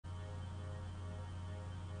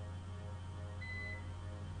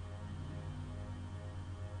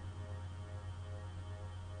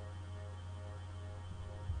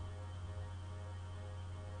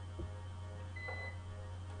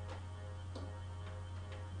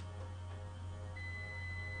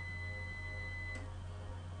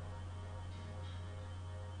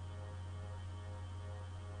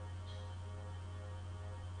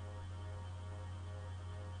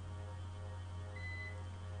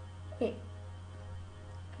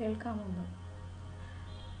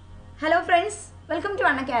Hello friends, welcome to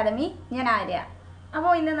Unacademy. I am Arya.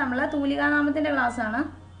 Now we will Tulika Namathinte class aanu.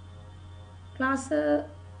 Class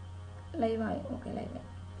live ആയി. Okay, live.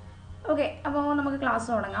 Okay, അപ്പോൾ നമുക്ക് class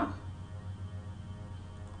തുടങ്ങാം.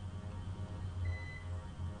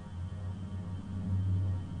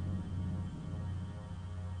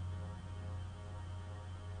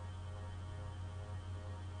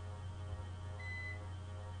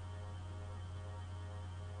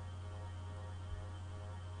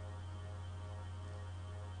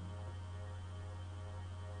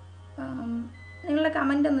 നിങ്ങളുടെ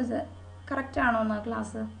comment ഒന്ന് correct ആണോ എന്ന്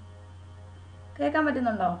ക്ലാസ് കേൾക്കാൻ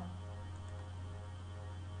പറ്റുന്നുണ്ടോ?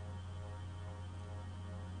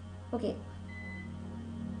 ഓക്കെ.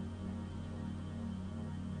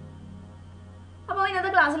 അപ്പോൾ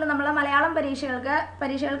ഇന്നത്തെ ക്ലാസ്സിൽ നമ്മൾ മലയാളം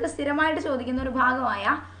പരീക്ഷകൾക്ക് സ്ഥിരമായിട്ട് ചോദിക്കുന്ന ഒരു ഭാഗമായ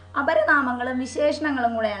അപരനാമങ്ങളും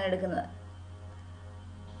വിശേഷണങ്ങളും കൂടെയാണ് എടുക്കുന്നത്.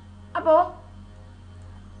 അപ്പോൾ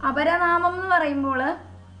അപരനാമം എന്ന് പറയുമ്പോൾ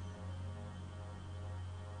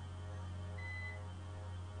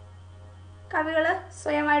കവികൾ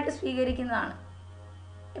സ്വയമായിട്ട് സ്വീകരിക്കുന്നതാണ്.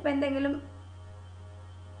 ഇപ്പം എന്തെങ്കിലും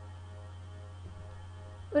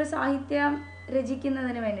ഒരു സാഹിത്യം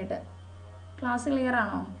രചിക്കുന്നതിന് വേണ്ടിയിട്ട്. ക്ലാസ് ക്ലിയർ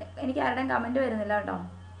ആണോ? എനിക്ക് ആരുടെയും കമൻറ്റ് വരുന്നില്ല കേട്ടോ.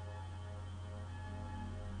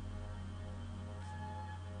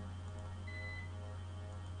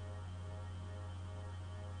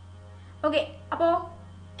 ഓക്കെ. അപ്പോൾ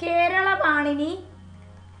കേരള പാണിനി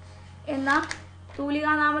എന്ന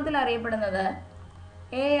തൂലികാനാമത്തിൽ അറിയപ്പെടുന്നത്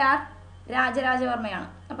AR രാജരാജവർമ്മയാണ്.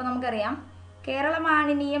 അപ്പോൾ നമുക്കറിയാം കേരള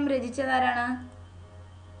പാണിനീയം രചിച്ചതാരാണ്?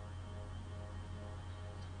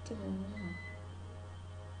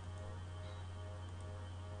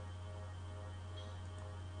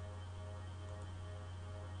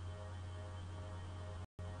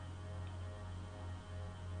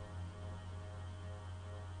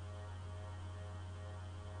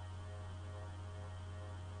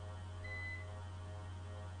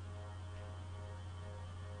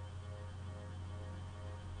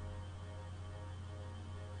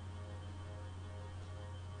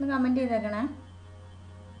 ഒന്ന് കമൻറ്റ് ചെയ്തേക്കണേ.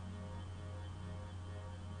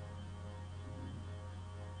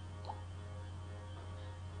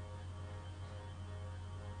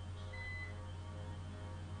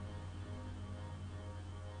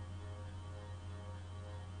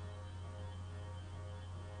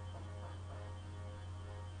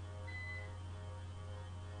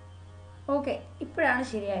 ഓക്കെ, ഇപ്പോഴാണ്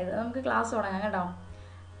ശരിയായത്. നമുക്ക് ക്ലാസ് തുടങ്ങാം കേട്ടോ.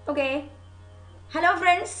 Okay. Hello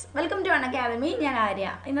friends, welcome to Unacademy. ഞാൻ ആര്യ.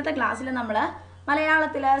 ഇന്നത്തെ ക്ലാസ്സിൽ നമ്മൾ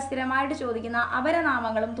മലയാളത്തിൽ സ്ഥിരമായിട്ട് ചോദിക്കുന്ന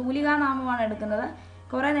അപരനാമങ്ങളും തൂലികാനാമമാണ് എടുക്കുന്നത്.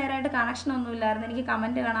 കുറേ നേരമായിട്ട് കണക്ഷൻ ഒന്നുമില്ലായിരുന്നു, എനിക്ക്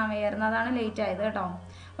കമൻറ്റ് കാണാൻ വയ്യായിരുന്നു, അതാണ് ലേറ്റ് ആയത് കേട്ടോ.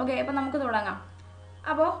 ഓക്കെ, അപ്പോൾ നമുക്ക് തുടങ്ങാം.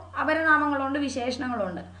 അപ്പോൾ അപരനാമങ്ങളുണ്ട്,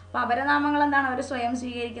 വിശേഷണങ്ങളുണ്ട്. അപ്പോൾ അപരനാമങ്ങൾ എന്താണ്? അവർ സ്വയം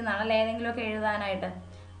സ്വീകരിക്കുന്നതാണ്, അല്ലെ? ഏതെങ്കിലുമൊക്കെ എഴുതാനായിട്ട്,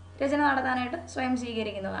 രചന നടത്താനായിട്ട് സ്വയം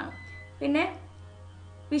സ്വീകരിക്കുന്നതാണ്. പിന്നെ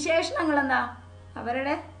വിശേഷണങ്ങൾ എന്താ?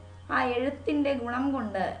 അവരുടെ ആ എഴുത്തിൻ്റെ ഗുണം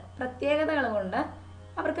കൊണ്ട്, പ്രത്യേകതകൾ കൊണ്ട്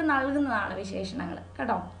അവർക്ക് നൽകുന്നതാണ് വിശേഷണങ്ങൾ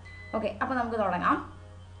കേട്ടോ. ഓക്കെ, അപ്പോൾ നമുക്ക് തുടങ്ങാം.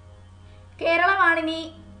 കേരള പാണിനി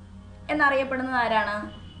എന്നറിയപ്പെടുന്നത് ആരാണ്?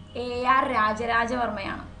 AR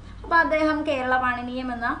രാജരാജവർമ്മയാണ്. അപ്പോൾ അദ്ദേഹം കേരള പാണിനീയം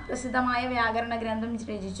എന്ന പ്രസിദ്ധമായ വ്യാകരണ ഗ്രന്ഥം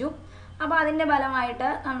രചിച്ചു. അപ്പോൾ അതിൻ്റെ ഫലമായിട്ട്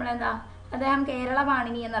നമ്മളെന്താ, അദ്ദേഹം കേരള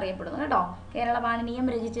പാണിനി എന്നറിയപ്പെടുന്നു കേട്ടോ. കേരള പാണിനീയം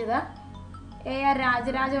രചിച്ചത് AR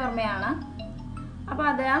രാജരാജവർമ്മയാണ്. അപ്പോൾ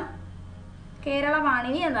അദ്ദേഹം കേരള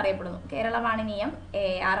പാണിനി എന്നറിയപ്പെടുന്നു. കേരള പാണിനീയം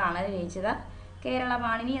AR ആണ് രചിച്ചത്. കേരള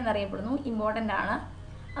പാണിനി എന്നറിയപ്പെടുന്നു, ഇമ്പോർട്ടൻ്റ് ആണ്.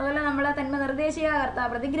 അതുപോലെ നമ്മൾ തന്മ നിർദ്ദേശിക കർത്ത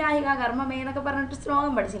പ്രതിഗ്രാഹിക കർമ്മമേ എന്നൊക്കെ പറഞ്ഞിട്ട്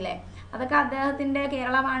ശ്ലോകം പഠിച്ചില്ലേ? അതൊക്കെ അദ്ദേഹത്തിൻ്റെ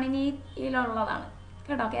കേരള പാണിനിയിലുള്ളതാണ്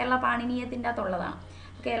കേട്ടോ. കേരള പാണിനീയത്തിൻ്റെ അകത്തുള്ളതാണ്.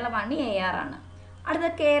 കേരള പാണിനി AR ആണ്.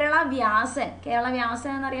 അടുത്ത കേരള വ്യാസൻ. കേരള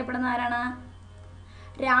വ്യാസൻ എന്നറിയപ്പെടുന്ന ആരാണ്?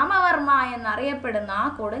 രാമവർമ്മ എന്നറിയപ്പെടുന്ന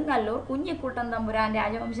കൊടുങ്ങല്ലൂർ കുഞ്ഞിക്കുട്ടൻ തമ്പുരാൻ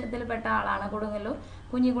രാജവംശത്തിൽപ്പെട്ട ആളാണ് കൊടുങ്ങല്ലൂർ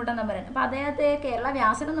കുഞ്ഞിക്കുട്ടൻ തമ്പുരാൻ. അപ്പോൾ അദ്ദേഹത്തെ കേരള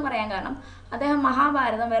വ്യാസൻ എന്ന് പറയാൻ കാരണം അദ്ദേഹം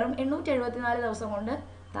മഹാഭാരതം വെറും 874 ദിവസം കൊണ്ട്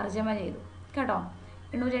തർജ്ജമ ചെയ്തു കേട്ടോ.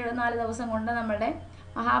 874 ദിവസം കൊണ്ട് നമ്മുടെ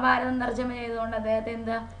മഹാഭാരതം തർജ്ജമ ചെയ്തുകൊണ്ട് അദ്ദേഹത്തെ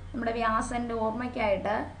എന്താ, നമ്മുടെ വ്യാസൻ്റെ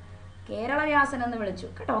ഓർമ്മയ്ക്കായിട്ട് കേരള വ്യാസൻ എന്ന് വിളിച്ചു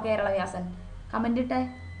കേട്ടോ. കേരള വ്യാസൻ. കമൻ്റ് ഇട്ടേ,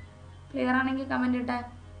 ക്ലിയർ ആണെങ്കിൽ കമൻ്റ് ഇട്ടേ.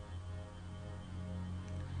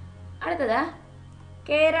 അടുത്തത്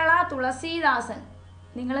കേരള തുളസീദാസൻ.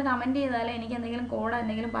 നിങ്ങൾ കമൻറ്റ് ചെയ്താലേ എനിക്ക് എന്തെങ്കിലും കോഡ്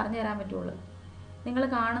എന്തെങ്കിലും പറഞ്ഞു തരാൻ പറ്റുള്ളൂ. നിങ്ങൾ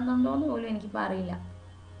കാണുന്നുണ്ടോയെന്ന് പോലും എനിക്കിപ്പോൾ അറിയില്ല.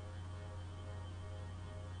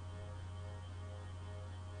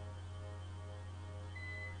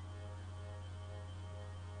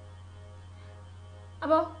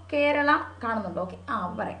 അപ്പോൾ കേരള കാണുന്നുണ്ടോ? ഓക്കെ,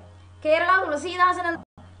 പറയാം. കേരള തുളസീദാസൻ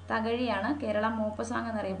തകഴിയാണ് കേരള മോപ്പസാങ്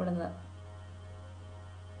എന്നറിയപ്പെടുന്നത്.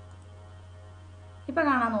 ഇപ്പം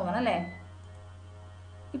കാണാൻ തോന്നണം അല്ലേ?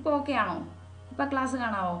 ഇപ്പോൾ ഓക്കെ ആണോ? ഇപ്പം ക്ലാസ്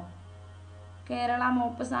കാണാവോ? കേരള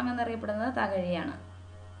മോപ്പ് സാങ് എന്നറിയപ്പെടുന്നത് തകഴിയാണ്.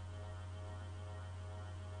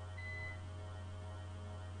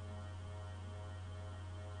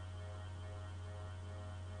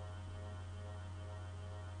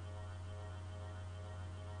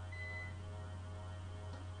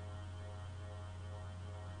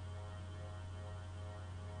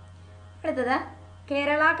 അടുത്തത്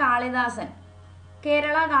കേരള കാളിദാസൻ.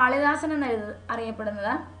 കേരള കാളിദാസൻ എന്ന്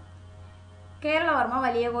അറിയപ്പെടുന്നത് കേരളവർമ്മ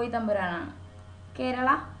വലിയ കോയി തമ്പുരാനാണ്. കേരള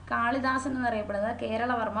കാളിദാസൻ എന്നറിയപ്പെടുന്നത്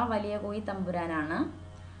കേരളവർമ്മ വലിയ കോയി തമ്പുരാനാണ്.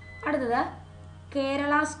 അടുത്തത്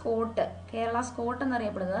കേരള സ്കോട്ട്. കേരള സ്കോട്ട്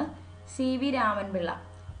എന്നറിയപ്പെടുന്നത് CV രാമൻപിള്ള.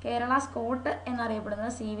 കേരള സ്കോട്ട്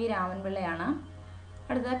എന്നറിയപ്പെടുന്നത് CV രാമൻപിള്ളയാണ്.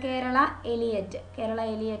 അടുത്തത് Kerala Eliot. Kerala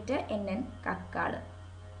Eliot NN Kakkad.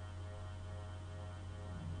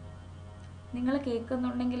 നിങ്ങൾ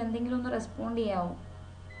കേൾക്കുന്നുണ്ടെങ്കിൽ എന്തെങ്കിലും ഒന്ന് റെസ്പോണ്ട് ചെയ്യാവോ?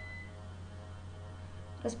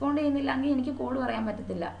 റെസ്പോണ്ട് ചെയ്യുന്നില്ലെങ്കിൽ എനിക്ക് കോഡ് പറയാൻ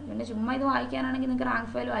പറ്റത്തില്ല. പിന്നെ ചുമ്മാ ഇത് വായിക്കാനാണെങ്കിൽ നിങ്ങൾക്ക് റാങ്ക്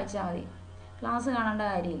ഫയൽ വായിച്ചാൽ മതി, ക്ലാസ് കാണേണ്ട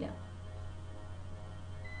കാര്യമില്ല.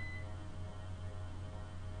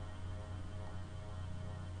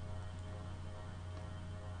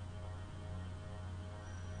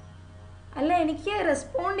 അല്ല, എനിക്ക്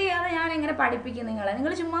റെസ്പോണ്ട് ചെയ്യാതെ ഞാൻ എങ്ങനെ പഠിപ്പിക്കും നിങ്ങളെ?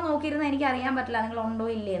 നിങ്ങൾ ചുമ്മാ നോക്കിയിരുന്നാൽ എനിക്ക് അറിയാൻ പറ്റില്ല നിങ്ങൾ ഉണ്ടോ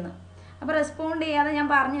ഇല്ലേന്ന്. അപ്പോൾ റെസ്പോണ്ട് ചെയ്യാതെ ഞാൻ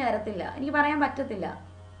പറഞ്ഞു തരത്തില്ല, എനിക്ക് പറയാൻ പറ്റത്തില്ല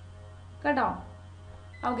കേട്ടോ.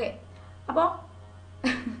 ഓക്കെ, അപ്പോൾ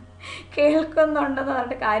കേൾക്കുന്നുണ്ടെന്ന്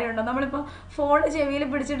പറഞ്ഞിട്ട് കാര്യമുണ്ടോ? നമ്മളിപ്പോൾ ഫോൺ ചെവിയിൽ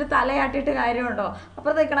പിടിച്ചിട്ട് തലയാട്ടിയിട്ട് കാര്യമുണ്ടോ?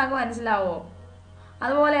 അപ്പുറത്തേക്ക് കണക്ക് മനസ്സിലാവോ?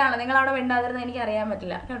 അതുപോലെയാണ് നിങ്ങളവിടെ മിണ്ടാതിരുന്നത്, എനിക്കറിയാൻ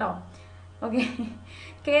പറ്റില്ല കേട്ടോ. ഓക്കെ,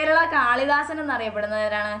 കേരള കാളിദാസൻ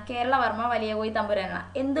എന്നറിയപ്പെടുന്നവരാണ് കേരളവർമ്മ വലിയ കോയി തമ്പുരാനാണ്.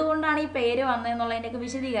 എന്തുകൊണ്ടാണ് ഈ പേര് വന്നതെന്നുള്ളതിൻ്റെയൊക്കെ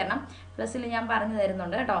വിശദീകരണം പ്ലസ്സിൽ ഞാൻ പറഞ്ഞു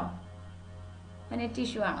തരുന്നുണ്ട് കേട്ടോ. നെറ്റ്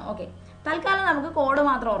ഇഷ്യൂ ആണ്. ഓക്കെ, തൽക്കാലം നമുക്ക് കോഡ്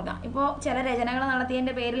മാത്രം ഓർക്കാം. ഇപ്പോൾ ചില രചനകൾ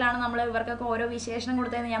നടത്തിയതിൻ്റെ പേരിലാണ് നമ്മൾ ഇവർക്കൊക്കെ ഓരോ വിശേഷണം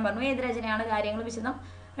കൊടുത്തതെന്ന് ഞാൻ പറഞ്ഞു. ഏത് രചനയാണ്, കാര്യങ്ങൾ വിശദം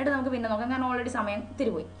ആയിട്ട് നമുക്ക് പിന്നെ നോക്കാം, കാരണം ഓൾറെഡി സമയം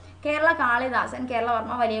തിരുപോയി. കേരള കാളിദാസൻ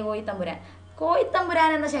കേരളവർമ്മ വലിയ കോയി തമ്പുരാൻ. കോയി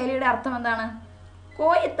തമ്പുരാൻ എന്ന ശൈലിയുടെ അർത്ഥം എന്താണ്?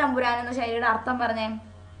 കോയി തമ്പുരാൻ എന്ന ശൈലിയുടെ അർത്ഥം പറഞ്ഞേ.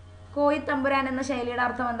 കോയി തമ്പുരാൻ എന്ന ശൈലിയുടെ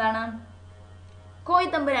അർത്ഥം എന്താണ്? കോയി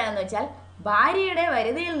തമ്പുരാൻ എന്ന് വെച്ചാൽ ഭാര്യയുടെ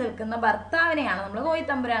വരുതിയിൽ നിൽക്കുന്ന ഭർത്താവിനെയാണ് നമ്മൾ കോയി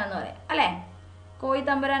തമ്പുരാൻ എന്ന് പറയാം അല്ലേ? കോയി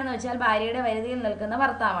തമ്പുരാൻ എന്ന് വെച്ചാൽ ഭാര്യയുടെ വരുതിയിൽ നിൽക്കുന്ന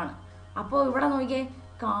ഭർത്താവാണ്. അപ്പോൾ ഇവിടെ നോക്കിയേ,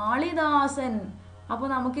 കാളിദാസൻ. അപ്പോൾ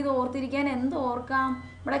നമുക്കിത് ഓർത്തിരിക്കാൻ എന്ത് ഓർക്കാം?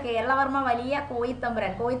 ഇവിടെ കേരളവർമ്മ വലിയ കോയി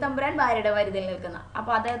തമ്പുരാൻ. കോയി തമ്പുരാൻ ഭാര്യയുടെ വരുതിയിൽ നിൽക്കുന്ന,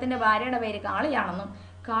 അപ്പോൾ അദ്ദേഹത്തിൻ്റെ ഭാര്യയുടെ പേര് കാളിയാണെന്നും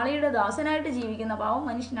കാളിയുടെ ദാസനായിട്ട് ജീവിക്കുന്ന പാവം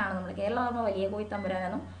മനുഷ്യനാണ് നമ്മൾ കേരളവർമ്മ വലിയ കോയി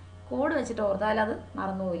തമ്പുരാനെന്നും കോഡ് വെച്ചിട്ട് ഓർത്താൽ അത്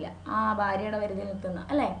മറന്നുപോയില്ല. ആ ഭാര്യയുടെ വരുതിയിൽ നിൽക്കുന്ന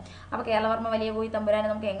അല്ലേ? അപ്പോൾ കേരളവർമ്മ വലിയ കോയി തമ്പുരാനെ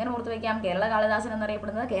നമുക്ക് എങ്ങനെ ഓർത്ത് വയ്ക്കാം? കേരള കാളിദാസൻ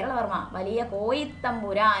എന്നറിയപ്പെടുന്നത് കേരളവർമ്മ വലിയ കോയി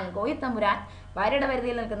തമ്പുരാൻ. കോയി തമ്പുരാൻ ഭാര്യയുടെ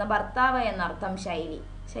വരുതിയിൽ നിൽക്കുന്ന ഭർത്താവ് എന്നർത്ഥം.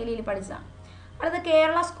 ശൈലിയിൽ പഠിച്ചതാണ്. അടുത്ത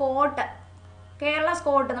കേരള സ്കോട്ട്. കേരള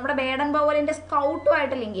സ്കോട്ട് നമ്മുടെ ബേഡൻ ബൗവലിൻ്റെ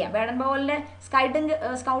സ്കൗട്ടുമായിട്ട് ലിങ്ക് ചെയ്യാം. ബേഡൻ ബൗവലിൻ്റെ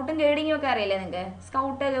സ്കൗട്ടും ഗൈഡിങ്ങും ഒക്കെ അറിയില്ലേ നിങ്ങൾക്ക്?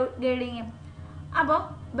 Scout guiding. അപ്പോൾ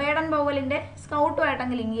ബേഡൻ ബൗവലിൻ്റെ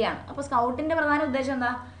സ്കൗട്ടുമായിട്ടങ്ങ് ലിങ്ക് ചെയ്യാണ്. അപ്പോൾ സ്കൗട്ടിൻ്റെ പ്രധാന ഉദ്ദേശം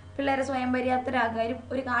എന്താ? പിള്ളേരെ സ്വയം പര്യാപ്തരാക്കുക,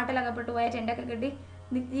 ഒരു കാട്ടിലകപ്പെട്ടു പോയ ചെണ്ടൊക്കെ കെട്ടി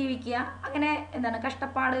ജീവിക്കുക, അങ്ങനെ എന്താണ്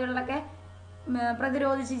കഷ്ടപ്പാടുകളിലൊക്കെ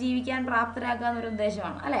പ്രതിരോധിച്ച് ജീവിക്കാൻ പ്രാപ്തരാക്കുക എന്നൊരു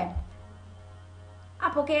ഉദ്ദേശമാണ് അല്ലേ?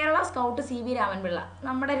 അപ്പോൾ കേരള സ്കൗട്ട് CV രാമൻപിള്ള.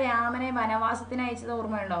 നമ്മുടെ രാമനെ വനവാസത്തിന് അയച്ചത്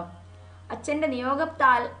ഓർമ്മയുണ്ടോ? അച്ഛൻ്റെ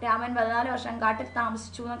നിയോഗത്താൽ രാമൻ 14 വർഷം കാട്ടിൽ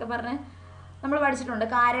താമസിച്ചു എന്നൊക്കെ പറഞ്ഞ് നമ്മൾ പഠിച്ചിട്ടുണ്ട്,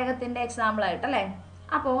 കാരകത്തിൻ്റെ എക്സാമ്പിളായിട്ട് അല്ലേ?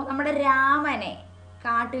 അപ്പോൾ നമ്മുടെ രാമനെ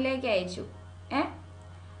കാട്ടിലേക്ക് അയച്ചു.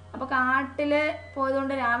 അപ്പോൾ കാട്ടിൽ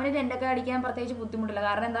പോയതുകൊണ്ട് രാമന് ടെൻ്റൊക്കെ അടിക്കാൻ പ്രത്യേകിച്ച് ബുദ്ധിമുട്ടില്ല.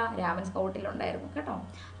 കാരണം എന്താ? രാമൻ സ്കൗട്ടിലുണ്ടായിരുന്നു കേട്ടോ.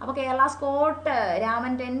 അപ്പോൾ കേരള സ്കോട്ട്,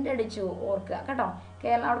 രാമൻ ടെൻ്റ് അടിച്ചു ഓർക്കുക കേട്ടോ.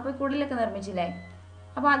 കേരള അവിടെ പോയി കുടിലൊക്കെ നിർമ്മിച്ചില്ലേ?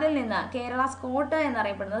 അപ്പോൾ അതിൽ നിന്ന് കേരള സ്കോട്ട്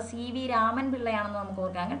എന്നറിയപ്പെടുന്നത് CV രാമൻപിള്ളയാണെന്ന് നമുക്ക്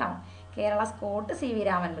ഓർക്കാം കേട്ടോ. Kerala Scott CV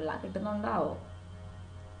Raman Pillai. കിട്ടുന്നുണ്ടാവോ?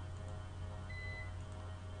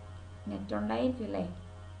 Net ഉണ്ടായിരിക്കും അല്ലേ?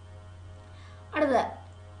 അടുത്തത്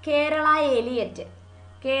കേരള എലിയറ്റ്.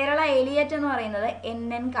 കേരള എലിയറ്റ് എന്ന് പറയുന്നത്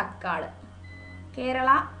NN Kakkad. Kerala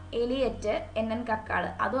Eliot NN Kakkad.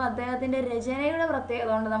 അതും അദ്ദേഹത്തിൻ്റെ രചനയുടെ പ്രത്യേകത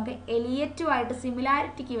കൊണ്ട് നമുക്ക് എലിയറ്റുമായിട്ട്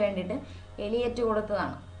സിമിലാരിറ്റിക്ക് വേണ്ടിയിട്ട് എലിയറ്റ്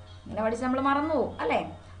കൊടുത്തതാണ്. ഇങ്ങനെ പഠിച്ച് നമ്മൾ മറന്നു പോകും അല്ലേ?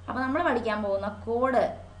 അപ്പോൾ നമ്മൾ പഠിക്കാൻ പോകുന്ന കോഡ്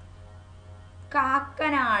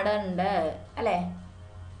കാക്കനാട് ഉണ്ട് അല്ലേ?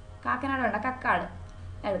 കാക്കനാട് വേണ്ട, കക്കാട്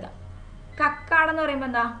എടുക്കാം. കക്കാടെന്ന് പറയുമ്പോൾ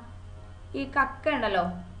എന്താ? ഈ കക്ക ഉണ്ടല്ലോ,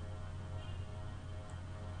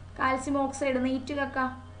 കാൽസ്യം ഓക്സൈഡ്, നീറ്റ് കക്ക.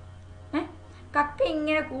 കക്ക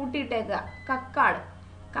ഇങ്ങനെ കൂട്ടിയിട്ടേക്കുക, കക്കാട്.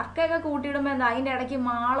 കക്കയൊക്കെ കൂട്ടിയിടുമ്പോൾ എന്താ? അതിൻ്റെ ഇടയ്ക്ക്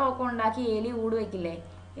മാളമൊക്കെ ഉണ്ടാക്കി എലി കൂട് വയ്ക്കില്ലേ?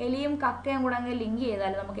 എലിയും കക്കയും കൂടെ അങ്ങ് ലിങ്ക്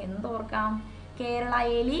ചെയ്താൽ നമുക്ക് എന്തോർക്കാം? കേരള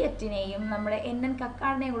എലിയറ്റിനെയും നമ്മുടെ NN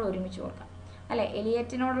കക്കാടിനെയും കൂടെ ഒരുമിച്ച് ഓർക്കാം അല്ലേ?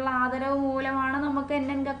 എലിയറ്റിനോടുള്ള ആദരവ് മൂലമാണ് നമുക്ക്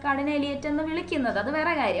NN കക്കാടിനെ എലിയറ്റ് എന്ന് വിളിക്കുന്നത്, അത്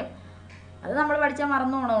വേറെ കാര്യം. അത് നമ്മൾ പഠിച്ചാൽ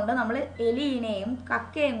മറന്നു പോണതുകൊണ്ട് നമ്മൾ എലിനെയും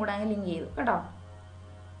കക്കയും കൂടെ അങ്ങ് ലിങ്ക് ചെയ്തു കേട്ടോ.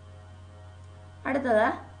 അടുത്തത്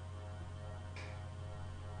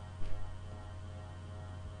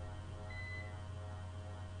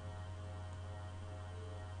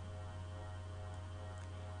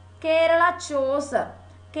കേരള ചോസർ.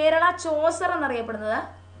 കേരള ചോസർ എന്നറിയപ്പെടുന്നത്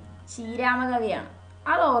ചീരാമകവിയാണ്.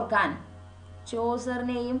 അത് ഓർക്കാൻ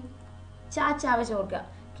ചോസറിനെയും ചാച്ചാവച്ച് ഓർക്കുക.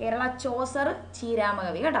 കേരള ചോസർ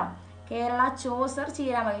ചീരാമകവി കേട്ടോ. കേരള ചോസർ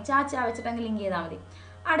ചീരാമകവി ചാച്ചാ വെച്ചിട്ടെങ്കിൽ ലിങ്ക് ചെയ്താൽ മതി.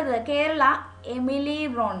 അടുത്തത് കേരള എമിലി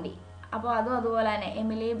ബ്രോണ്ടി. അപ്പോൾ അതും അതുപോലെ തന്നെ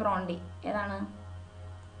എമിലി ബ്രോണ്ടി ഏതാണ്?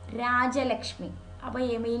 രാജലക്ഷ്മി. അപ്പോൾ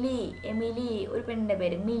എമിലി ഒരു പെണ്ണിൻ്റെ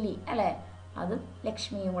പേര് മിലി അല്ലേ, അതും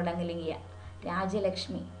ലക്ഷ്മിയും കൂടെ അങ്ങ് ലിങ്ക് ചെയ്യുക.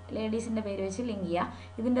 രാജലക്ഷ്മി ലേഡീസിൻ്റെ പേര് വെച്ച് ലിങ്ക് ചെയ്യുക.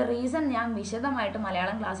 ഇതിൻ്റെ റീസൺ ഞാൻ വിശദമായിട്ട്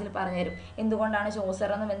മലയാളം ക്ലാസ്സിൽ പറഞ്ഞുതരും, എന്തുകൊണ്ടാണ് ചോസർ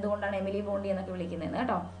എന്നും എന്തുകൊണ്ടാണ് എമിലി ബോണ്ടി എന്നൊക്കെ വിളിക്കുന്നതെന്ന്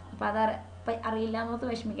കേട്ടോ. അപ്പോൾ അത് അറിയില്ല എന്നൊത്ത്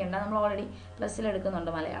വിഷമിക്കേണ്ട, നമ്മൾ ഓൾറെഡി പ്ലസ്സിൽ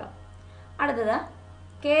എടുക്കുന്നുണ്ട് മലയാളം. അടുത്തത്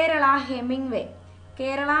കേരള ഹെമിംഗ്വേ.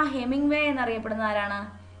 കേരള ഹെമിംഗ്വേ എന്നറിയപ്പെടുന്നത് ആരാണ്?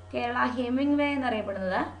 കേരള ഹെമിംഗ്വേ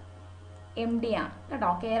എന്നറിയപ്പെടുന്നത് MD ആണ്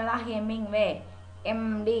കേട്ടോ. Kerala Hemingway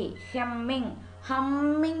MD.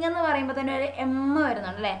 ഹമ്മിങ് എന്ന് പറയുമ്പോൾ തന്നെ ഒരു M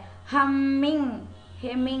വരുന്നുണ്ട് അല്ലേ, ഹെമിങ്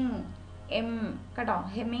M കേട്ടോ.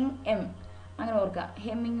 ഹെമിങ് M അങ്ങനെ ഓർക്കുക.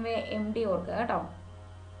 ഹെമിംഗ്വേ MD ഓർക്കുക കേട്ടോ.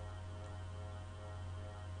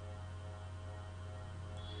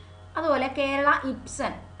 അതുപോലെ കേരള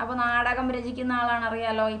ഇബ്സൻ. അപ്പോൾ നാടകം രചിക്കുന്ന ആളാണ്,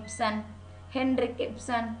 അറിയാലോ, ഇബ്സൻ, ഹെൻറിക്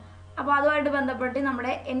ഇബ്സൻ. അപ്പോൾ അതുമായിട്ട് ബന്ധപ്പെട്ട്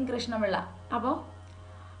നമ്മുടെ N കൃഷ്ണപിള്ള. അപ്പോൾ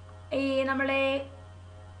ഈ നമ്മുടെ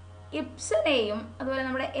ഇബ്സനെയും അതുപോലെ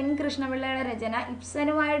നമ്മുടെ N കൃഷ്ണപിള്ളയുടെ രചന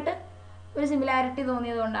ഇബ്സനുമായിട്ട് ഒരു സിമിലാരിറ്റി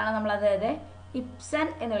തോന്നിയത് കൊണ്ടാണ് നമ്മൾ അതായത് ഇബ്സൻ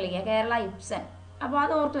എന്ന് വിളിക്കുക, കേരള ഇബ്സൻ. അപ്പോൾ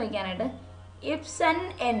അത് ഓർത്ത് വയ്ക്കാനായിട്ട് ഇബ്സൻ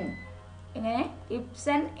N. എങ്ങനെ?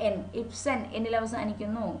 Ibsen N. ഇബ്സൻ എന്നിൽ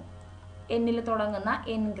അവസാനിക്കുന്നു, എന്നിൽ തുടങ്ങുന്ന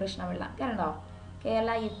N കൃഷ്ണപിള്ള. കണ്ടോ?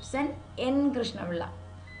 Kerala Ibsen N Krishnapillai.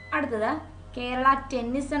 അടുത്തത് കേരള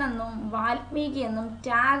ടെന്നിസൺ എന്നും വാൽമീകി എന്നും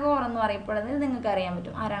ടാഗോർ എന്നും അറിയപ്പെടുന്നത് നിങ്ങൾക്ക് അറിയാൻ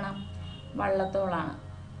പറ്റും. ആരാണ്? വള്ളത്തോളാണ്.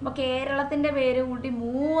 അപ്പോൾ കേരളത്തിൻ്റെ പേര് കൂട്ടി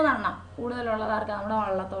 3 എണ്ണം കൂടുതലുള്ളതാർക്ക്? നമ്മുടെ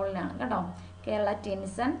വള്ളത്തോളിനാണ് കേട്ടോ. കേരള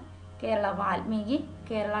ടെന്നിസൺ, കേരള വാൽമീകി,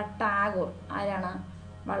 കേരള ടാഗോർ. ആരാണ്?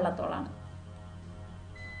 വള്ളത്തോളാണ്.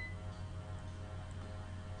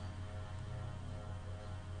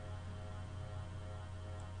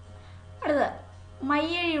 അടുത്തത്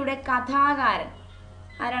മയ്യഴിയുടെ കഥാകാരൻ.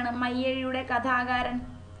 ആരാണ് മയ്യഴിയുടെ കഥാകാരൻ?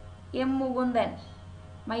 M മുകുന്ദൻ.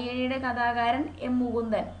 മയ്യഴിയുടെ കഥാകാരൻ M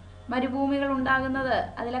മുകുന്ദൻ. മരുഭൂമികൾ ഉണ്ടാകുന്നത്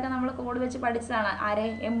അതിലൊക്കെ നമ്മൾ കോഡ് വെച്ച് പഠിച്ചതാണ്. ആരെ?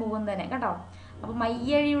 M മുകുന്ദനെ കേട്ടോ. അപ്പോൾ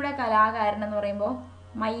മയ്യഴിയുടെ കലാകാരൻ എന്ന് പറയുമ്പോൾ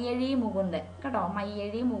മയ്യഴി മുകുന്ദൻ കേട്ടോ.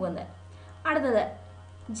 മയ്യഴി മുകുന്ദൻ. അടുത്തത്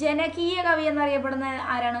ജനകീയ കവി എന്നറിയപ്പെടുന്ന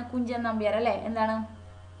ആരാണ്? കുഞ്ചൻ നമ്പ്യാർ അല്ലേ. എന്താണ്?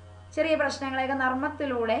 ചെറിയ പ്രശ്നങ്ങളെയൊക്കെ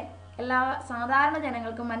നർമ്മത്തിലൂടെ എല്ലാ സാധാരണ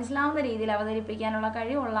ജനങ്ങൾക്കും മനസ്സിലാവുന്ന രീതിയിൽ അവതരിപ്പിക്കാനുള്ള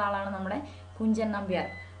കഴിവുള്ള ആളാണ് നമ്മുടെ കുഞ്ചൻ നമ്പ്യാർ.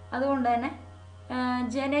 അതുകൊണ്ട് തന്നെ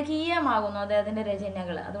ജനകീയമാകുന്നു അദ്ദേഹത്തിൻ്റെ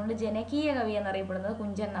രചനകൾ. അതുകൊണ്ട് ജനകീയ കവി എന്നറിയപ്പെടുന്നത്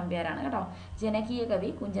കുഞ്ചൻ നമ്പ്യാരാണ് കേട്ടോ. ജനകീയ കവി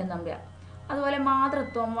കുഞ്ചൻ നമ്പ്യാർ. അതുപോലെ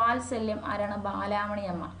മാതൃത്വം, വാത്സല്യം ആരാണ്? ബാലാമണി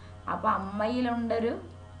അമ്മ. അപ്പം അമ്മയിലുണ്ടൊരു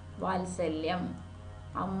വാത്സല്യം.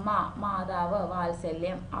 അമ്മ, മാതാവ്,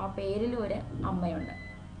 വാത്സല്യം. ആ പേരിലും ഒരു അമ്മയുണ്ട്.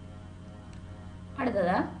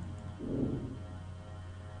 അടുത്തത്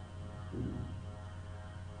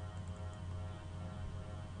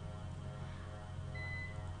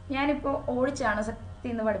ഞാനിപ്പോൾ ഓടിച്ചാണ് ശക്തി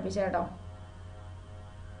എന്ന് പഠിപ്പിച്ച കേട്ടോ.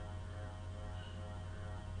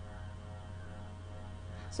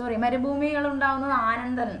 സോറി, മരുഭൂമികൾ ഉണ്ടാകുന്നത്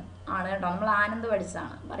ആനന്ദൻ ആണ് കേട്ടോ. നമ്മൾ ആനന്ദ്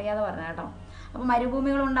പഠിച്ചതാണ്, പറയാതെ പറഞ്ഞ കേട്ടോ. അപ്പോൾ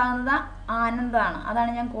മരുഭൂമികൾ ഉണ്ടാകുന്നത് ആനന്ദാണ്.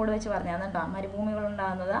 അതാണ് ഞാൻ കോഡ് വെച്ച് പറഞ്ഞത് കേട്ടോ. മരുഭൂമികൾ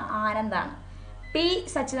ഉണ്ടാകുന്നത് ആനന്ദാണ്. P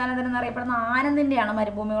സച്ചിദാനന്ദൻ എന്നറിയപ്പെടുന്ന ആനന്ദിൻ്റെയാണ്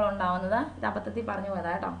മരുഭൂമികൾ ഉണ്ടാകുന്നത്. ഇത് അബദ്ധത്തിൽ പറഞ്ഞു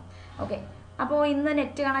പോയതാ കേട്ടോ. ഓക്കെ. അപ്പോൾ ഇന്ന്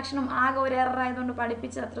നെറ്റ് കണക്ഷനും ആകെ ഒരു എററായതുകൊണ്ട്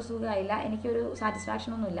പഠിപ്പിച്ച് അത്ര സുഖമായില്ല. എനിക്കൊരു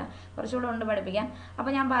സാറ്റിസ്ഫാക്ഷനൊന്നുമില്ല, കുറച്ചുകൂടെ ഉണ്ട് പഠിപ്പിക്കാൻ.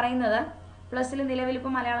 അപ്പോൾ ഞാൻ പറയുന്നത് പ്ലസ്സിൽ നിലവിൽ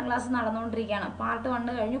ഇപ്പോൾ മലയാളം ക്ലാസ് നടന്നുകൊണ്ടിരിക്കുകയാണ്. പാർട്ട്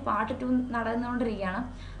 1 കഴിഞ്ഞു, പാർട്ട് 2 നടന്നുകൊണ്ടിരിക്കുകയാണ്.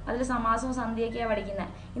 അതിൽ സമാസവും സന്ധ്യയൊക്കെയാണ് പഠിക്കുന്നത്.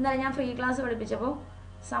 ഇന്നലെ ഞാൻ ഫ്രീ ക്ലാസ് പഠിപ്പിച്ചപ്പോൾ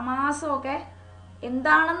സമാസമൊക്കെ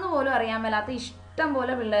എന്താണെന്ന് പോലും അറിയാൻ മേലാത്ത ഇഷ്ടം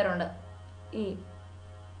പോലെ പിള്ളേരുണ്ട് ഈ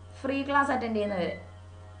ഫ്രീ ക്ലാസ് അറ്റൻഡ് ചെയ്യുന്നവർ.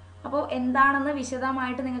 അപ്പോൾ എന്താണെന്ന്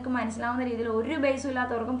വിശദമായിട്ട് നിങ്ങൾക്ക് മനസ്സിലാവുന്ന രീതിയിൽ, ഒരു ബേസും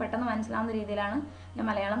ഇല്ലാത്തവർക്കും പെട്ടെന്ന് മനസ്സിലാവുന്ന രീതിയിലാണ് ഞാൻ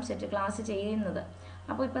മലയാളം സെറ്റ് ക്ലാസ് ചെയ്യുന്നത്.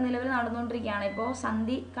 അപ്പോൾ ഇപ്പോൾ നിലവിൽ നടന്നുകൊണ്ടിരിക്കുകയാണ്. ഇപ്പോൾ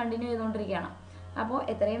സന്ധി കണ്ടിന്യൂ ചെയ്തുകൊണ്ടിരിക്കുകയാണ്. അപ്പോൾ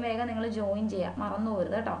എത്രയും വേഗം നിങ്ങൾ ജോയിൻ ചെയ്യുക, മറന്നു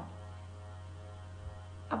പോകരുത് കേട്ടോ.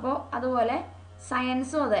 അപ്പോൾ അതുപോലെ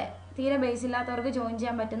സയൻസും അതെ, തീരെ ബേസ് ഇല്ലാത്തവർക്ക് ജോയിൻ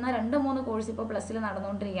ചെയ്യാൻ പറ്റുന്ന 2-3 കോഴ്സ് ഇപ്പോൾ പ്ലസ്സിൽ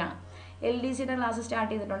നടന്നുകൊണ്ടിരിക്കുകയാണ്. LDCയുടെ ക്ലാസ്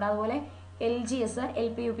സ്റ്റാർട്ട് ചെയ്തിട്ടുണ്ട്. അതുപോലെ LGS,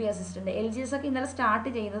 LP UP assistant. LGS ഒക്കെ ഇന്നലെ സ്റ്റാർട്ട്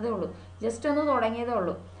ചെയ്തതേ ഉള്ളൂ, ജസ്റ്റ് ഒന്ന് തുടങ്ങിയതേ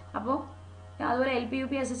ഉള്ളൂ. അപ്പോൾ അതുപോലെ LP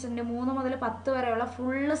UP അസിസ്റ്റൻറ്റ് 3 മുതൽ 10 വരെയുള്ള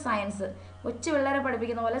ഫുള്ള് സയൻസ് കൊച്ചു പിള്ളേരെ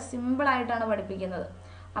പഠിപ്പിക്കുന്ന പോലെ സിമ്പിളായിട്ടാണ് പഠിപ്പിക്കുന്നത്.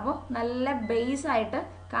 അപ്പോൾ നല്ല ബേസായിട്ട്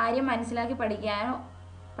കാര്യം മനസ്സിലാക്കി പഠിക്കാനോ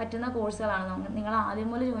പറ്റുന്ന കോഴ്സുകളാണ് നിങ്ങൾ ആദ്യം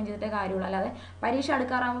മുതൽ ജോയിൻ ചെയ്തിട്ടേ കാര്യമുള്ളൂ. അല്ലാതെ പരീക്ഷ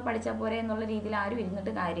അടുക്കാറാകുമ്പോൾ പഠിച്ചാൽ പോരെ എന്നുള്ള രീതിയിൽ ആരും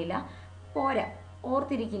ഇരുന്നിട്ട് കാര്യമില്ല, പോരാ,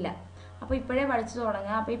 ഓർത്തിരിക്കില്ല. അപ്പോൾ ഇപ്പോഴേ പഠിച്ചു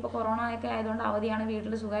തുടങ്ങുക. അപ്പോൾ ഇപ്പോൾ കൊറോണ ഒക്കെ ആയതുകൊണ്ട് അവധിയാണ്,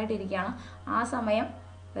 വീട്ടിൽ സുഖമായിട്ടിരിക്കുകയാണ്. ആ സമയം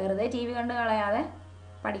വെറുതെ TV കണ്ട് കളയാതെ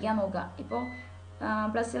പഠിക്കാൻ നോക്കുക. ഇപ്പോൾ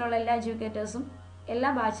പ്ലസ്സിലുള്ള എല്ലാ എഡ്യൂക്കേറ്റേഴ്സും എല്ലാ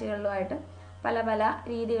ബാച്ചുകളിലുമായിട്ട് പല പല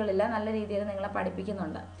രീതികളില്ല നല്ല രീതിയിൽ നിങ്ങളെ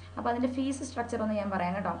പഠിപ്പിക്കുന്നുണ്ട്. അപ്പോൾ അതിൻ്റെ ഫീസ് സ്ട്രക്ചർ ഒന്ന് ഞാൻ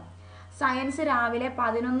പറയാം കേട്ടോ. സയൻസ് രാവിലെ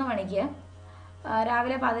 11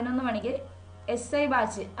 മണിക്ക് SI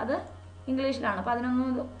ബാച്ച്, അത് ഇംഗ്ലീഷിലാണ്.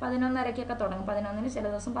 11:30 തുടങ്ങും. 11-ന് ചില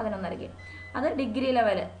ദിവസം 11:30. അത് ഡിഗ്രി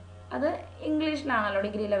ലെവല്, അത് ഇംഗ്ലീഷിലാണല്ലോ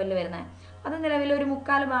ഡിഗ്രി ലെവലിൽ വരുന്നത്. അത് നിലവിൽ ഒരു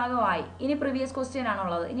 3/4 ഭാഗമായി. ഇനി പ്രീവിയസ് ക്വസ്റ്റ്യൻ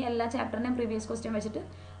ആണുള്ളത്. ഇനി എല്ലാ ചാപ്റ്ററിനെയും പ്രീവിയസ് ക്വസ്റ്റ്യൻ വെച്ചിട്ട്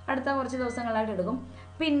അടുത്ത കുറച്ച് ദിവസങ്ങളായിട്ട് എടുക്കും.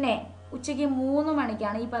 പിന്നെ ഉച്ചയ്ക്ക് 3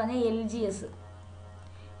 മണിക്കാണ് ഈ പറഞ്ഞ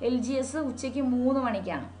LGS ഉച്ചയ്ക്ക് 3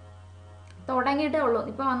 മണിക്കാണ്. തുടങ്ങിയിട്ടേ ഉള്ളൂ.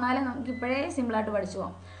 ഇപ്പോൾ വന്നാലും നമുക്ക് ഇപ്പോഴേ സിമ്പിളായിട്ട് പഠിച്ചു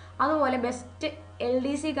പോകാം. അതുപോലെ ബെസ്റ്റ്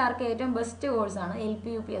LDC-കാർക്ക് ഏറ്റവും ബെസ്റ്റ് കോഴ്സാണ്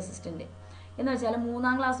LP-UP അസിസ്റ്റൻറ്റ്. എന്ന് വെച്ചാൽ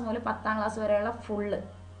 3ാം ക്ലാസ് മുതൽ 10ാം ക്ലാസ് വരെയുള്ള ഫുള്ള്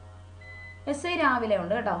SI രാവിലെ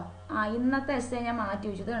ഉണ്ട് കേട്ടോ. ഇന്നത്തെ SI ഞാൻ മാറ്റി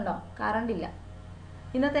വെച്ചു. ഇത് കണ്ടോ, കറണ്ട് ഇല്ല.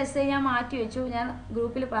 ഇന്നത്തെ SI ഞാൻ മാറ്റി വെച്ചു, ഞാൻ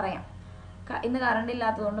ഗ്രൂപ്പിൽ പറയാം. ഇന്ന് കറണ്ട്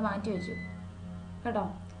ഇല്ലാത്തതുകൊണ്ട് മാറ്റി വെച്ചു കേട്ടോ.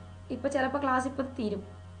 ഇപ്പോൾ ചിലപ്പോൾ ക്ലാസ് ഇപ്പോൾ തീരും.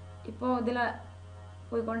 ഇപ്പോൾ ഇതിൽ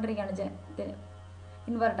പോയിക്കൊണ്ടിരിക്കുകയാണ് ഇതിൽ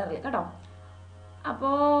ഇൻവെർട്ടറിൽ കേട്ടോ.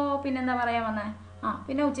 അപ്പോൾ പിന്നെന്താ പറയാൻ വന്നേ,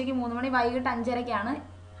 പിന്നെ ഉച്ചയ്ക്ക് 3 മണി, വൈകിട്ട് 5:30-ക്കാണ്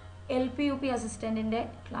LP-UP അസിസ്റ്റൻറ്റിൻ്റെ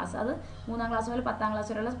ക്ലാസ്. അത് 3ാം ക്ലാസ് മുതൽ 10ാം ക്ലാസ്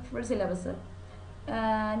വരെയുള്ള ഫുൾ സിലബസ്.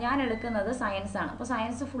 ഞാൻ എടുക്കുന്നത് സയൻസാണ്. അപ്പോൾ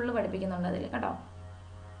സയൻസ് ഫുള്ള് പഠിപ്പിക്കുന്നുണ്ട് അതിൽ കേട്ടോ.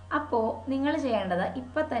 അപ്പോൾ നിങ്ങൾ ചെയ്യേണ്ടത്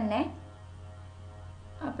ഇപ്പം തന്നെ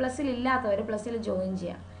പ്ലസ്സിലില്ലാത്തവർ പ്ലസ്സിൽ ജോയിൻ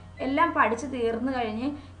ചെയ്യാം. എല്ലാം പഠിച്ച് തീർന്നു കഴിഞ്ഞ്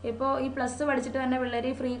ഇപ്പോൾ ഈ പ്ലസ് പഠിച്ചിട്ട് തന്നെ പിള്ളേർ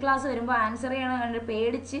ഫ്രീ ക്ലാസ് വരുമ്പോൾ ആൻസർ ചെയ്യണം കണ്ടിട്ട്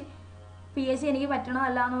പേടിച്ച് PSC എനിക്ക്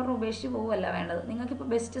പറ്റണമല്ല എന്ന് പറഞ്ഞ് ഉപേക്ഷിച്ച് പോവുകയല്ല വേണ്ടത്. നിങ്ങൾക്കിപ്പോൾ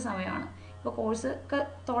ബെസ്റ്റ് സമയമാണ്. ഇപ്പോൾ കോഴ്സ് ഒക്കെ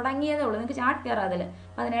തുടങ്ങിയതേ ഉള്ളൂ, നിങ്ങൾക്ക് ചാട്ട് കയറാം. അതിൽ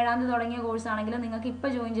 17ാം തീയതി തുടങ്ങിയ കോഴ്സാണെങ്കിലും നിങ്ങൾക്ക് ഇപ്പോൾ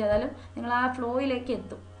ജോയിൻ ചെയ്താലും നിങ്ങൾ ആ ഫ്ലോയിലേക്ക്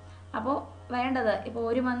എത്തും. അപ്പോൾ വേണ്ടത് ഇപ്പോൾ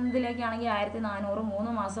 1 മന്തിലേക്കാണെങ്കിൽ 1400,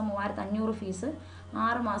 3 മാസം 3500 ഫീസ്,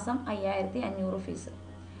 6 മാസം 5500 ഫീസ്.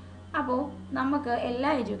 അപ്പോൾ നമുക്ക് എല്ലാ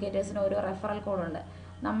എഡ്യൂക്കേറ്റേഴ്സിനും ഒരു റെഫറൽ കോഡുണ്ട്.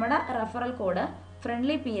 നമ്മുടെ റെഫറൽ കോഡ്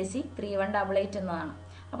ഫ്രണ്ട്ലി PSC 3188 എന്നതാണ്.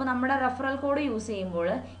 അപ്പോൾ നമ്മുടെ റെഫറൽ കോഡ് യൂസ് ചെയ്യുമ്പോൾ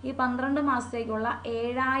ഈ 12 മാസത്തേക്കുള്ള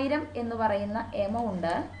 7000 എന്ന് പറയുന്ന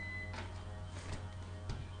എമൗണ്ട്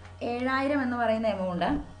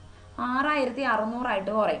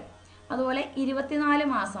 6600 കുറയും. അതുപോലെ 24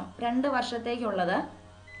 മാസം 2 വർഷത്തേക്കുള്ളത്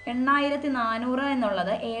 8400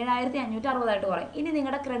 എന്നുള്ളത് 7560 കുറയും. ഇനി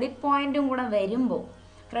നിങ്ങളുടെ ക്രെഡിറ്റ് പോയിന്റും കൂടെ വരുമ്പോൾ,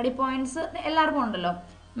 ക്രെഡിറ്റ് പോയിന്റ്സ് എല്ലാവർക്കും ഉണ്ടല്ലോ,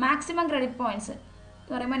 മാക്സിമം ക്രെഡിറ്റ് പോയിന്റ്സ്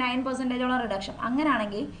എന്ന് പറയുമ്പോൾ 9% റിഡക്ഷൻ.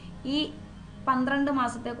 അങ്ങനെയാണെങ്കിൽ ഈ 12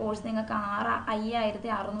 മാസത്തെ കോഴ്സ് നിങ്ങൾക്ക്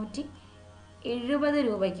 5670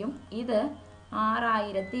 രൂപയ്ക്കും ഇത്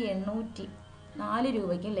 6804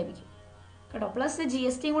 രൂപയ്ക്കും ലഭിക്കും കേട്ടോ. പ്ലസ്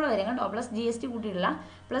GST കൂടെ വരും കേട്ടോ. പ്ലസ് GST കൂട്ടിയിട്ടില്ല,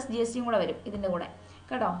 പ്ലസ് GST കൂടെ വരും ഇതിൻ്റെ കൂടെ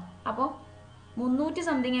കേട്ടോ. അപ്പോൾ 300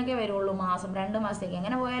 സംതിങ് ഒക്കെ വരുള്ളൂ മാസം, 2 മാസത്തേക്ക്.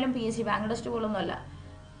 എങ്ങനെ പോയാലും PSC ബാങ്ക് ടെസ്റ്റ് പോലൊന്നുമല്ല,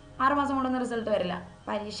 6 മാസം കൊണ്ടൊന്നും റിസൾട്ട് വരില്ല.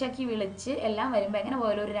 പരീക്ഷയ്ക്ക് വിളിച്ച് എല്ലാം വരുമ്പോൾ എങ്ങനെ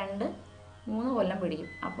പോയാലും ഒരു 2-3 കൊല്ലം പിടിക്കും.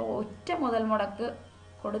 അപ്പോൾ ഒറ്റ മുതൽ മുടക്ക്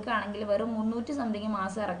കൊടുക്കുകയാണെങ്കിൽ വെറും 300 സംതിങ്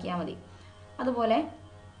മാസം ഇറക്കിയാൽ മതി. അതുപോലെ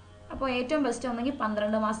അപ്പോൾ ഏറ്റവും ബെസ്റ്റ് ഒന്നെങ്കിൽ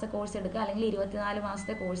 12 മാസത്തെ കോഴ്സ് എടുക്കുക, അല്ലെങ്കിൽ 24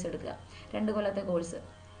 മാസത്തെ കോഴ്സ് എടുക്കുക, 2 കൊല്ലത്തെ കോഴ്സ്.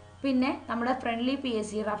 പിന്നെ നമ്മുടെ ഫ്രണ്ട്ലി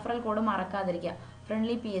PSC റഫറൽ കോഡ് മറക്കാതിരിക്കുക.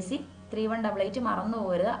 ഫ്രണ്ട്ലി PSC 3188 മറന്നു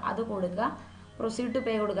പോരുത്, അത് കൊടുക്കുക. പ്രൊസീഡ് ടു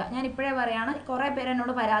പേ കൊടുക്കുക. ഞാൻ ഇപ്പോഴേ പറയുകയാണ്, കുറേ പേര്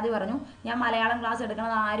എന്നോട് പരാതി പറഞ്ഞു ഞാൻ മലയാളം ക്ലാസ്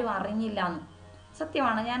എടുക്കണത് ആരും അറിഞ്ഞില്ല എന്ന്.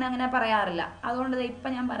 സത്യമാണ്, ഞാൻ അങ്ങനെ പറയാറില്ല. അതുകൊണ്ട്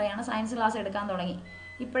ഇപ്പം ഞാൻ പറയുകയാണ്, സയൻസ് ക്ലാസ് എടുക്കാൻ തുടങ്ങി,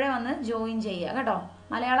 ഇപ്പോഴേ വന്ന് ജോയിൻ ചെയ്യുക കേട്ടോ.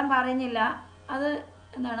 മലയാളം പറഞ്ഞില്ല, അത്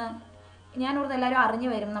എന്താണ്, ഞാൻ ഓർത്ത് എല്ലാവരും അറിഞ്ഞു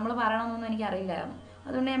വരും, നമ്മൾ പറയണമെന്നൊന്നും എനിക്കറിയില്ലായിരുന്നു,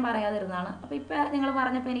 അതുകൊണ്ട് ഞാൻ പറയാതിരുന്നതാണ്. അപ്പോൾ ഇപ്പോൾ നിങ്ങൾ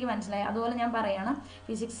പറഞ്ഞപ്പോൾ എനിക്ക് മനസ്സിലായി. അതുപോലെ ഞാൻ പറയുകയാണ്,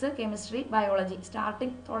 ഫിസിക്സ്, കെമിസ്ട്രി, ബയോളജി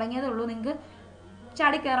സ്റ്റാർട്ടിങ് തുടങ്ങിയതേ ഉള്ളൂ. നിങ്ങൾക്ക്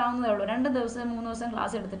ചാടിക്കയറാവുന്നതേ ഉള്ളൂ. 2 ദിവസം 3 ദിവസം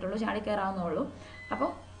ക്ലാസ് എടുത്തിട്ടുള്ളൂ, ചാടിക്കയറാവുന്നതേ ഉള്ളൂ. അപ്പോൾ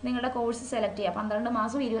നിങ്ങളുടെ കോഴ്സ് സെലക്ട് ചെയ്യുക. 12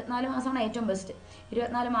 മാസം 24 മാസമാണ് ഏറ്റവും ബെസ്റ്റ്.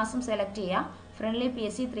 24 മാസം സെലക്ട് ചെയ്യുക. ഫ്രണ്ട്ലി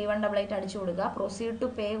PSC 3188 അടിച്ചു കൊടുക്കുക. പ്രൊസീഡ് ടു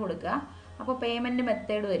പേ കൊടുക്കുക. അപ്പോൾ പേയ്മെൻറ്റ്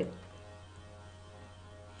മെത്തേഡ് വരും.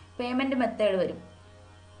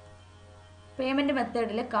 പേയ്മെൻറ്റ്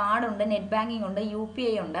മെത്തേഡിൽ കാർഡുണ്ട്, നെറ്റ് ബാങ്കിങ് ഉണ്ട്,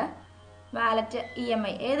 UPI ഉണ്ട്, വാലറ്റ്,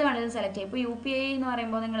 EMI ഏത് വേണമെങ്കിലും സെലക്ട് ചെയ്യും. ഇപ്പോൾ UPI എന്ന്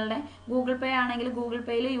പറയുമ്പോൾ നിങ്ങളുടെ ഗൂഗിൾ പേ ആണെങ്കിൽ ഗൂഗിൾ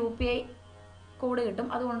പേയിൽ UPI കോഡ് കിട്ടും,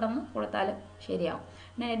 അതുകൊണ്ടൊന്ന് കൊടുത്താലും ശരിയാവും.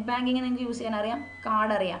 പിന്നെ നെറ്റ് ബാങ്കിങ് നിങ്ങൾക്ക് യൂസ് ചെയ്യാൻ അറിയാം,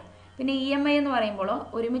 കാർഡ് അറിയാം. പിന്നെ EMI എന്ന് പറയുമ്പോൾ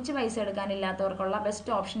ഒരുമിച്ച് പൈസ എടുക്കാനില്ലാത്തവർക്കുള്ള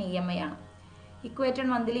ബെസ്റ്റ് ഓപ്ഷൻ EMI ആണ്. ഇക്വേറ്റഡ്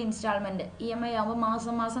മന്ത്ലി ഇൻസ്റ്റാൾമെൻറ്റ് EMI ആകുമ്പോൾ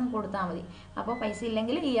മാസം മാസം കൊടുത്താൽ മതി. അപ്പോൾ പൈസ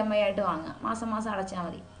ഇല്ലെങ്കിൽ EMI ആയിട്ട് വാങ്ങുക, മാസം മാസം അടച്ചാൽ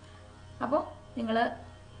മതി. അപ്പോൾ നിങ്ങൾ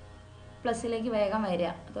പ്ലസ്സിലേക്ക് വേഗം വരിക.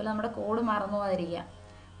 അതുപോലെ നമ്മുടെ കോഡ് മറന്നു പോകാതിരിക്കുക.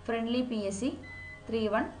 ഫ്രണ്ട്ലി PSC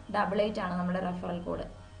 3188 ആണ് നമ്മുടെ റെഫറൽ കോഡ്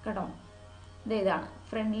കേട്ടോ. ഇതാണ്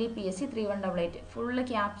ഫ്രണ്ട്ലി PSC 3188. ഫുള്ള്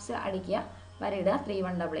ക്യാപ്സ് അടിക്കുക, വരയിടുക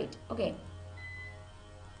 3188. Okay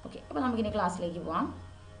okay. അപ്പോൾ നമുക്കിനി ക്ലാസ്സിലേക്ക് പോവാം.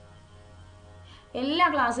 എല്ലാ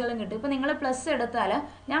ക്ലാസ്സുകളും കിട്ടും. ഇപ്പോൾ നിങ്ങൾ പ്ലസ് എടുത്താൽ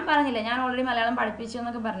ഞാൻ പറഞ്ഞില്ലേ, ഞാൻ ഓൾറെഡി മലയാളം പഠിപ്പിച്ചു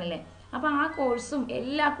എന്നൊക്കെ പറഞ്ഞില്ലേ. അപ്പോൾ ആ കോഴ്സും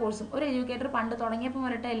എല്ലാ കോഴ്സും ഒരു എഡ്യൂക്കേറ്റർ പണ്ട് തുടങ്ങിയപ്പോൾ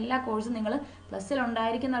വരട്ടെ എല്ലാ കോഴ്സും നിങ്ങൾ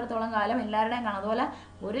പ്ലസ്സിലുണ്ടായിരിക്കുന്നിടത്തോളം കാലം എല്ലാവരുടെയും കാണാം. അതുപോലെ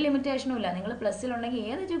ഒരു ലിമിറ്റേഷനും ഇല്ല. നിങ്ങൾ പ്ലസ്സിലുണ്ടെങ്കിൽ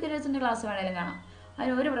ഏത് എഡ്യൂക്കേറ്റേഴ്സിൻ്റെ ക്ലാസ് വേണേലും കാണാം,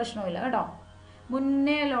 അതിന് ഒരു പ്രശ്നവും ഇല്ല കേട്ടോ.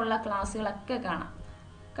 മുന്നേലുള്ള ക്ലാസ്സുകളൊക്കെ കാണാം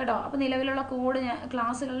കേട്ടോ. അപ്പോൾ നിലവിലുള്ള കോഡ്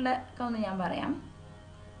ക്ലാസ്സുകളുടെ ഒക്കെ ഒന്ന് ഞാൻ പറയാം.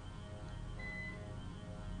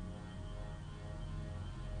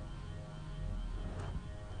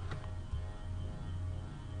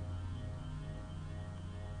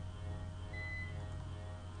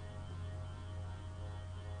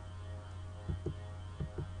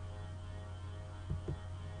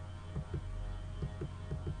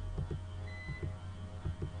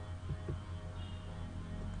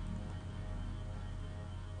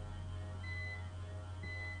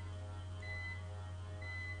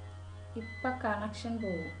 ഇപ്പം കണക്ഷൻ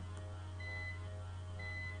പോകും.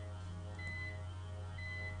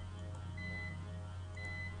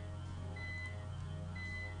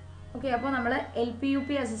 ഓക്കെ. അപ്പോൾ നമ്മൾ LP UP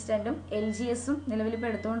അസിസ്റ്റൻറ്റും LGSും നിലവിലിപ്പോൾ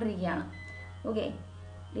എടുത്തുകൊണ്ടിരിക്കുകയാണ്. ഓക്കെ,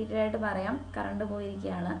 ഡീറ്റെയിൽ ആയിട്ട് പറയാം. കറണ്ട്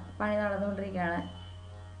പോയിരിക്കുകയാണ്, പണി നടന്നുകൊണ്ടിരിക്കുകയാണ്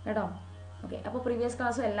കേട്ടോ. ഓക്കെ, അപ്പോൾ പ്രീവിയസ്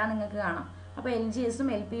ക്ലാസ്സും എല്ലാം നിങ്ങൾക്ക് കാണാം. അപ്പോൾ LGSും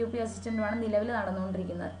LP UP അസിസ്റ്റൻറ്റുമാണ് നിലവിൽ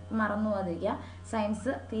നടന്നുകൊണ്ടിരിക്കുന്നത്. മറന്നു പോകാതിരിക്കുക.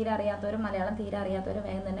 സയൻസ് തീരെ അറിയാത്തവരും മലയാളം തീരെ അറിയാത്തവരും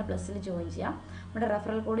വേഗം തന്നെ പ്ലസ്സിൽ ജോയിൻ ചെയ്യാം. നമ്മുടെ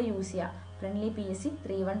റെഫറൽ കോഡ് യൂസ് ചെയ്യുക. ഫ്രണ്ട്ലി PSC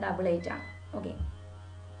 3188 ആണ്. ഓക്കെ.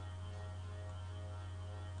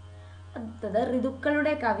 അടുത്തത്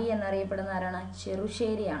ഋതുക്കളുടെ കവി എന്നറിയപ്പെടുന്ന ആരാണ്?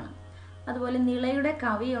 ചെറുശ്ശേരിയാണ്. അതുപോലെ നിളയുടെ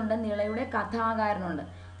കവിയുണ്ട്, നിളയുടെ കഥാകാരനുണ്ട്.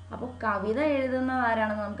 അപ്പോൾ കവിത എഴുതുന്നത്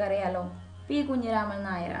ആരാണെന്ന് നമുക്കറിയാലോ, P കുഞ്ഞിരാമൻ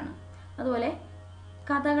നായരാണ്. അതുപോലെ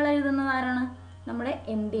കഥകൾ എഴുതുന്നത് ആരാണ്? നമ്മുടെ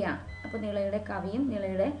MD ആണ്. അപ്പോൾ നിളയുടെ കവിയും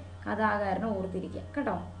നിളയുടെ കഥാകാരനും ഓർത്തിരിക്കുക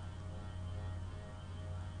കേട്ടോ.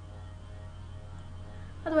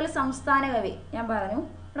 അതുപോലെ സംസ്ഥാന കവി ഞാൻ പറഞ്ഞു,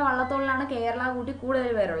 ഇവിടെ വള്ളത്തോളിലാണ് കേരള കൂട്ടി കൂടുതൽ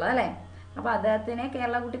പേരുള്ളത് അല്ലേ. അപ്പോൾ അദ്ദേഹത്തിന്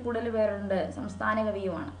കേരള കൂട്ടി കൂടുതൽ പേരുണ്ട്, സംസ്ഥാന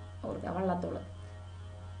കവിയുമാണ്, ഓർക്കുക വള്ളത്തോള്.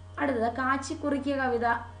 അടുത്തത് കാച്ചിക്കുറിക്കിയ കവിത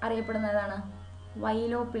അറിയപ്പെടുന്നതാണ്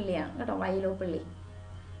വൈലോപ്പിള്ളിയാണ് കേട്ടോ, വൈലോപ്പിള്ളി.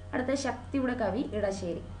 അടുത്ത ശക്തിയുടെ കവി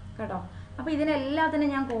ഇടശ്ശേരി കേട്ടോ. അപ്പോൾ ഇതിനെല്ലാത്തിനും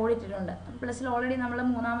ഞാൻ കോഡിട്ടിട്ടുണ്ട്. പ്ലസ്സിൽ ഓൾറെഡി നമ്മൾ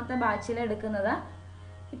 3ാമത്തെ ബാച്ചിൽ എടുക്കുന്നത്,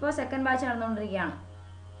 ഇപ്പോൾ സെക്കൻഡ് ബാച്ച് നടന്നുകൊണ്ടിരിക്കുകയാണ്.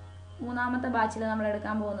 3ാമത്തെ ബാച്ചിൽ നമ്മൾ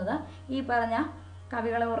എടുക്കാൻ പോകുന്നത് ഈ പറഞ്ഞ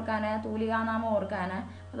കവികളെ ഓർക്കാൻ, തൂലികാനാമം ഓർക്കാൻ,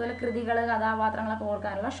 അതുപോലെ കൃതികൾ കഥാപാത്രങ്ങളൊക്കെ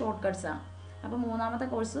ഓർക്കാനുള്ള ഷോർട്ട് കട്ട്സാണ്. അപ്പോൾ 3ാമത്തെ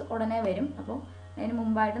കോഴ്സ് ഉടനെ വരും. അപ്പോൾ അതിന്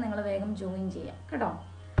മുമ്പായിട്ട് നിങ്ങൾ വേഗം ജോയിൻ ചെയ്യുക കേട്ടോ.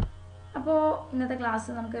 അപ്പോൾ ഇന്നത്തെ ക്ലാസ്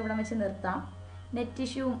നമുക്ക് ഇവിടെ വെച്ച് നിർത്താം. നെറ്റ്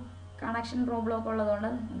ഇഷ്യൂവും കണക്ഷൻ പ്രോബ്ലം ഒക്കെ ഉള്ളതുകൊണ്ട്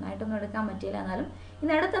നന്നായിട്ടൊന്നും എടുക്കാൻ പറ്റിയില്ല. എന്നാലും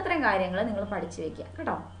ഇന്ന് എടുത്തത്രയും കാര്യങ്ങൾ നിങ്ങൾ പഠിച്ചു വയ്ക്കുക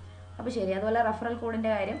കേട്ടോ. അപ്പോൾ ശരി. അതുപോലെ റെഫറൽ കോഡിൻ്റെ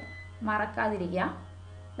കാര്യം മറക്കാതിരിക്കുക.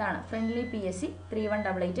 ഇതാണ് ഫ്രണ്ട്ലി PSC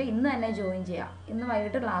 3188. ഇന്ന് തന്നെ ജോയിൻ ചെയ്യുക. ഇന്ന്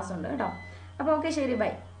വൈകിട്ട് ക്ലാസ് ഉണ്ട് കേട്ടോ. അപ്പോൾ ഓക്കെ, ശരി,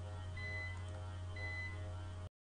 ബൈ.